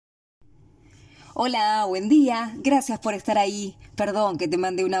Hola, buen día. Gracias por estar ahí. Perdón que te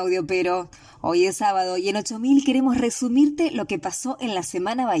mande un audio, pero hoy es sábado y en 8000 queremos resumirte lo que pasó en la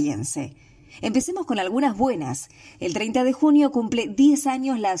semana bahiense. Empecemos con algunas buenas. El 30 de junio cumple 10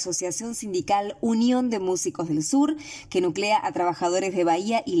 años la Asociación Sindical Unión de Músicos del Sur, que nuclea a trabajadores de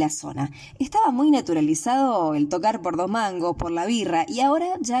Bahía y la zona. Estaba muy naturalizado el tocar por 2 mangos, por la birra, y ahora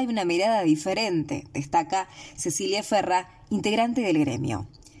ya hay una mirada diferente, destaca Cecilia Ferra, integrante del gremio.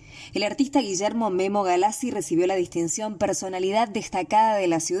 El artista Guillermo Memo Galassi recibió la distinción Personalidad Destacada de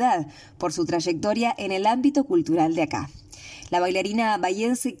la Ciudad por su trayectoria en el ámbito cultural de acá. La bailarina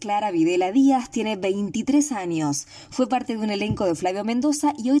bahiense Clara Videla Díaz tiene 23 años. Fue parte de un elenco de Flavio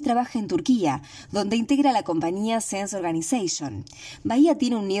Mendoza y hoy trabaja en Turquía, donde integra la compañía Sense Organization. Bahía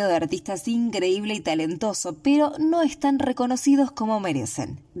tiene un nido de artistas increíble y talentoso, pero no están reconocidos como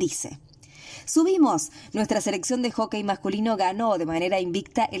merecen, dice. Subimos. Nuestra selección de hockey masculino ganó de manera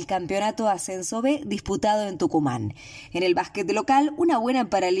invicta el campeonato Ascenso B disputado en Tucumán. En el básquet local, una buena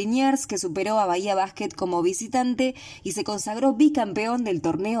para Liniers que superó a Bahía Básquet como visitante y se consagró bicampeón del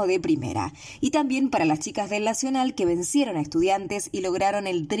torneo de primera. Y también para las chicas del Nacional que vencieron a Estudiantes y lograron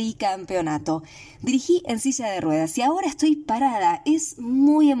el tricampeonato. Dirigí en silla de ruedas y ahora estoy parada. Es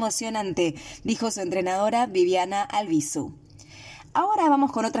muy emocionante, dijo su entrenadora Viviana Albizu. Ahora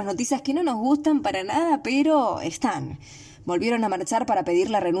vamos con otras noticias que no nos gustan para nada, pero están. Volvieron a marchar para pedir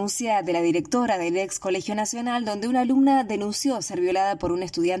la renuncia de la directora del ex Colegio Nacional, donde una alumna denunció ser violada por un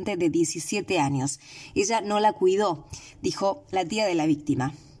estudiante de 17 años. Ella no la cuidó, dijo la tía de la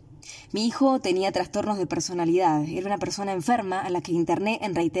víctima. Mi hijo tenía trastornos de personalidad. Era una persona enferma a la que interné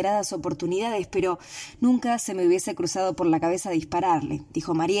en reiteradas oportunidades, pero nunca se me hubiese cruzado por la cabeza dispararle,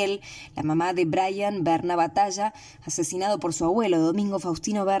 dijo Mariel, la mamá de Brian Berna Batalla, asesinado por su abuelo Domingo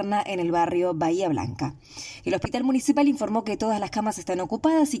Faustino Berna en el barrio Bahía Blanca. El hospital municipal informó que todas las camas están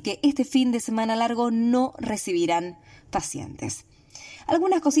ocupadas y que este fin de semana largo no recibirán pacientes.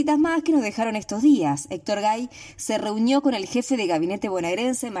 Algunas cositas más que nos dejaron estos días. Héctor Gay se reunió con el jefe de gabinete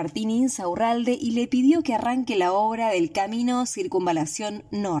bonaerense, Martín Insaurralde, y le pidió que arranque la obra del camino Circunvalación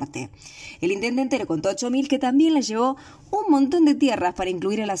Norte. El intendente le contó a 8000 que también le llevó un montón de tierras para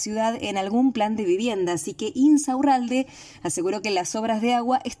incluir a la ciudad en algún plan de vivienda, así que Insaurralde aseguró que las obras de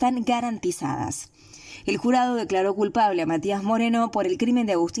agua están garantizadas. El jurado declaró culpable a Matías Moreno por el crimen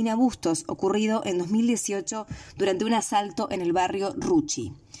de Agustina Bustos, ocurrido en 2018 durante un asalto en el barrio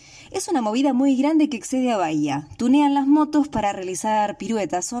Ruchi. Es una movida muy grande que excede a Bahía. Tunean las motos para realizar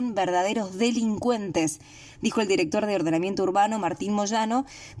piruetas. Son verdaderos delincuentes, dijo el director de Ordenamiento Urbano, Martín Moyano,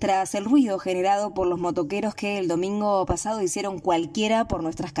 tras el ruido generado por los motoqueros que el domingo pasado hicieron cualquiera por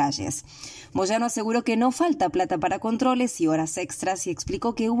nuestras calles. Moyano aseguró que no falta plata para controles y horas extras y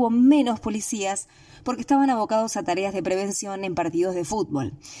explicó que hubo menos policías porque estaban abocados a tareas de prevención en partidos de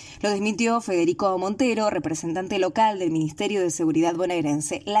fútbol. Lo desmintió Federico Montero, representante local del Ministerio de Seguridad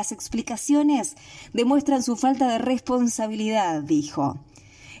bonaerense. Las explicaciones demuestran su falta de responsabilidad, dijo.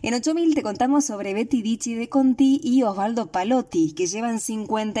 En 8000 te contamos sobre Betty Dichi de Conti y Osvaldo Palotti, que llevan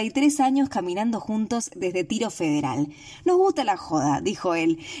 53 años caminando juntos desde Tiro Federal. Nos gusta la joda, dijo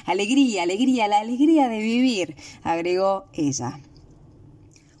él. Alegría, alegría, la alegría de vivir, agregó ella.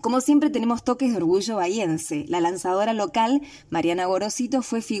 Como siempre tenemos toques de orgullo bahiense. La lanzadora local, Mariana Gorosito,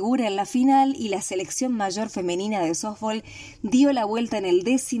 fue figura en la final y la selección mayor femenina de softball dio la vuelta en el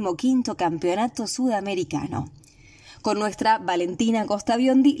 15º campeonato sudamericano. Con nuestra Valentina Costa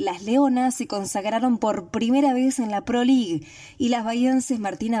Biondi, las Leonas se consagraron por primera vez en la Pro League y las bahienses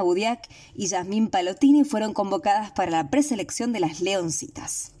Martina Budiac y Yasmín Palotini fueron convocadas para la preselección de las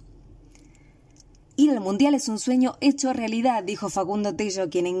Leoncitas. Ir al Mundial es un sueño hecho realidad, dijo Facundo Tello,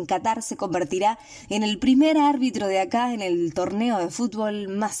 quien en Qatar se convertirá en el primer árbitro de acá en el torneo de fútbol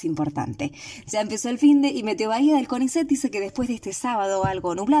más importante. Ya empezó el finde y Meteo Bahía del CONICET dice que después de este sábado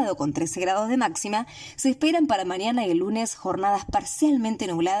algo nublado con 13 grados de máxima, se esperan para mañana y el lunes jornadas parcialmente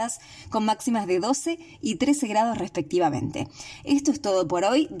nubladas con máximas de 12 y 13 grados respectivamente. Esto es todo por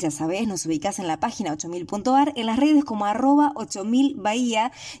hoy. Ya sabés, nos ubicás en la página 8000.ar, en las redes como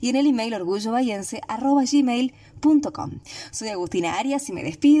 @8000bahía y en el email orgullobahiense@gmail.com. Soy Agustina Arias y me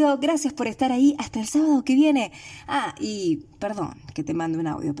despido. Gracias por estar ahí hasta el sábado que viene. Y perdón que te mando un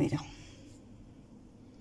audio, pero...